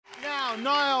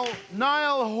Now,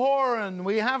 Niall Horan,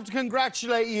 we have to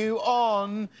congratulate you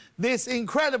on this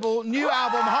incredible new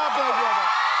album, Heartbreak Weather.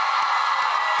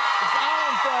 It's out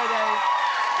on Friday.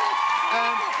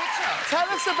 Tell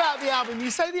us about the album.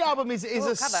 You say the album is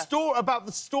about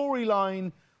the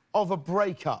storyline of a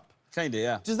breakup. Kinda,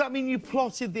 yeah. Does that mean you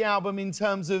plotted the album in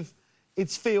terms of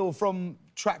its feel from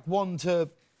track 1 to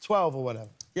 12 or whatever?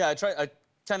 Yeah, I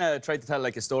kind of tried to tell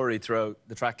like a story throughout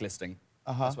the track listing.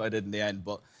 That's what I did in the end.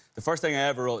 But the first thing I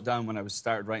ever wrote down when I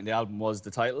started writing the album was the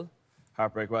title,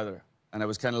 Heartbreak Weather. And I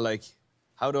was kind of like,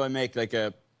 how do I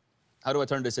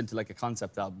turn this into like a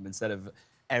concept album instead of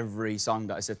every song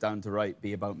that I sit down to write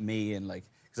be about me? And like,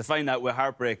 because I find that with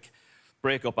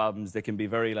breakup albums, they can be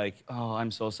very like, oh,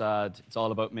 I'm so sad, it's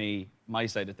all about me, my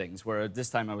side of things. Where this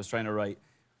time I was trying to write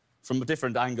from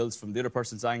different angles, from the other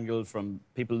person's angle, from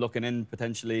people looking in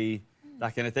potentially,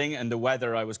 that kind of thing. And the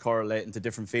weather I was correlating to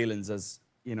different feelings as,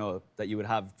 you know, that you would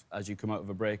have as you come out of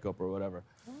a breakup or whatever.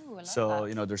 Ooh, I love so, that.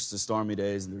 you know, there's the stormy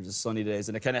days and there's the sunny days,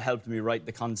 and it kind of helped me write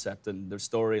the concept and the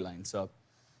storyline. So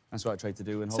that's what I tried to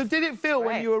do. And so did it feel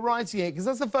when you were writing it, because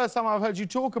that's the first time I've heard you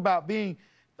talk about being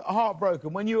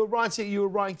heartbroken, when you were writing it, you were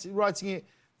writing it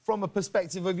from a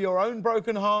perspective of your own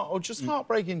broken heart or just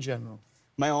heartbreak in general?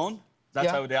 My own.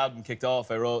 That's how the album kicked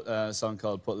off. I wrote a song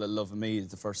called Put a Little Love in Me.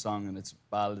 It's the first song, and it's a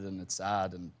ballad and it's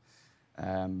sad,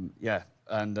 and yeah.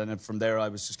 And then from there, I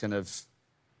was just kind of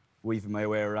weaving my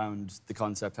way around the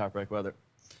concept Heartbreak Weather.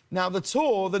 Now, the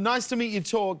tour, the Nice to Meet You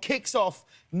tour, kicks off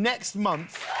next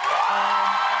month.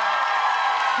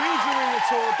 Huge arena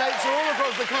tour, dates are all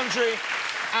across the country.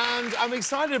 And I'm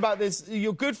excited about this.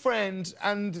 Your good friend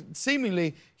and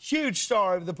seemingly huge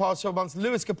star over the past 12 months,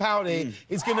 Lewis Capaldi,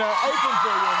 is going to open for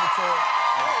you on the tour.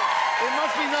 It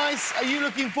must be nice. Are you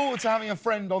looking forward to having a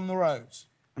friend on the road?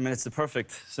 I mean, it's the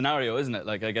perfect scenario, isn't it?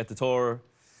 Like, I get to tour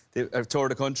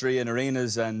the country in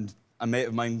arenas, and a mate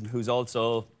of mine who's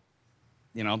also,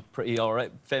 you know, pretty all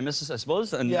right, famous, I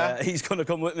suppose, and he's going to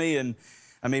come with me. And,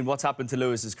 I mean, what's happened to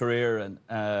Lewis's career and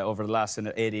over the last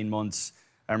 18 months,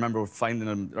 I remember finding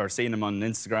him or seeing him on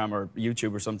Instagram or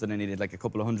YouTube or something, and he did like a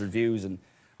couple of 100 views. And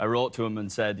I wrote to him and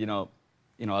said, you know,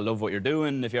 I love what you're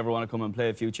doing. If you ever want to come and play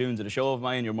a few tunes at a show of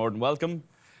mine, you're more than welcome.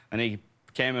 And he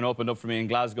came and opened up for me in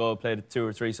Glasgow, played 2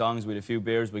 or 3 songs, we had a few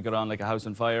beers, we got on like a house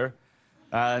on fire.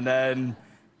 And then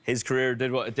his career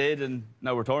did what it did, and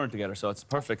now we're touring together, so it's a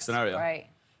perfect scenario. Right.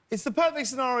 It's the perfect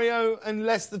scenario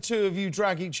unless the two of you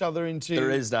drag each other into...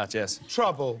 There is that, yes.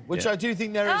 ...trouble, which I do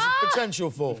think there is potential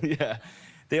for. Yeah.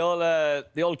 The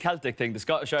old Celtic thing, the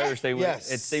Scottish-Irish thing, it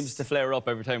seems to flare up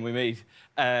every time we meet.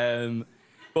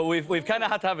 But we've kind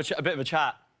of had to have a bit of a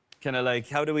chat, kind of like,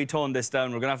 how do we tone this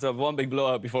down? We're going to have one big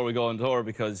blowout before we go on tour,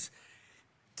 because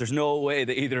there's no way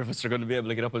that either of us are going to be able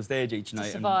to get up on stage each night.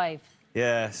 To survive.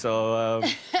 Yeah, so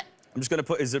I'm just going to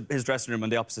put his dressing room on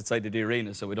the opposite side of the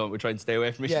arena, so we try and stay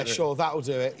away from each other. Yeah, sure, that'll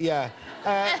do it. Yeah.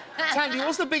 Thandie,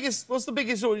 what's the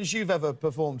biggest audience you've ever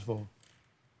performed for?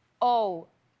 Oh,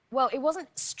 well, it wasn't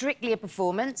strictly a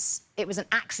performance. It was an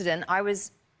accident. It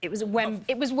was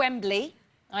Wembley.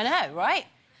 I know, right?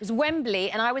 It was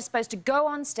Wembley, and I was supposed to go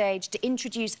on stage to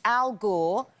introduce Al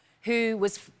Gore, who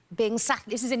was being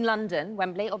this is in London,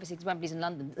 Wembley, obviously, because Wembley's in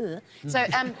London. Ugh. So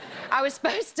I was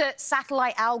supposed to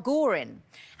satellite Al Gore in.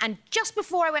 And just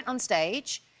before I went on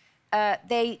stage,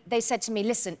 they said to me,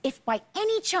 listen, if by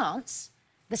any chance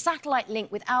the satellite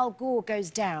link with Al Gore goes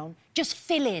down, just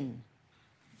fill in.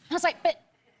 I was like, but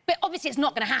obviously it's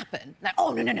not going to happen. Like,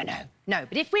 oh, no. No,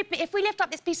 but if we lift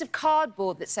up this piece of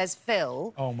cardboard that says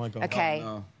Phil... Oh, my God. OK, oh,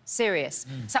 no. Serious.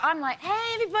 So I'm like,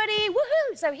 hey, everybody,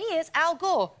 woohoo! So here's Al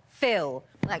Gore, Phil.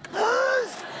 Like...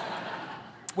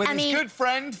 With his good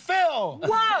friend, Phil.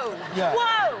 Whoa,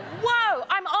 whoa.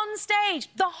 I'm on stage,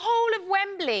 the whole of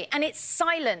Wembley, and it's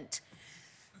silent.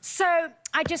 So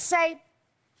I just say,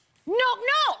 knock,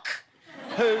 knock.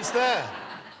 Who's there?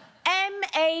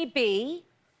 M-A-B,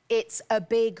 it's a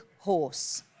big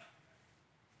horse.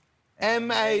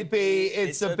 M-A-B,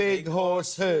 it's a big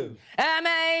horse who?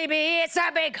 M-A-B, it's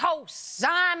a big horse.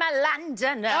 I'm a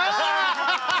Londoner.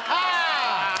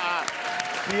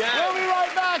 We'll be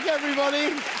right back,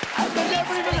 everybody.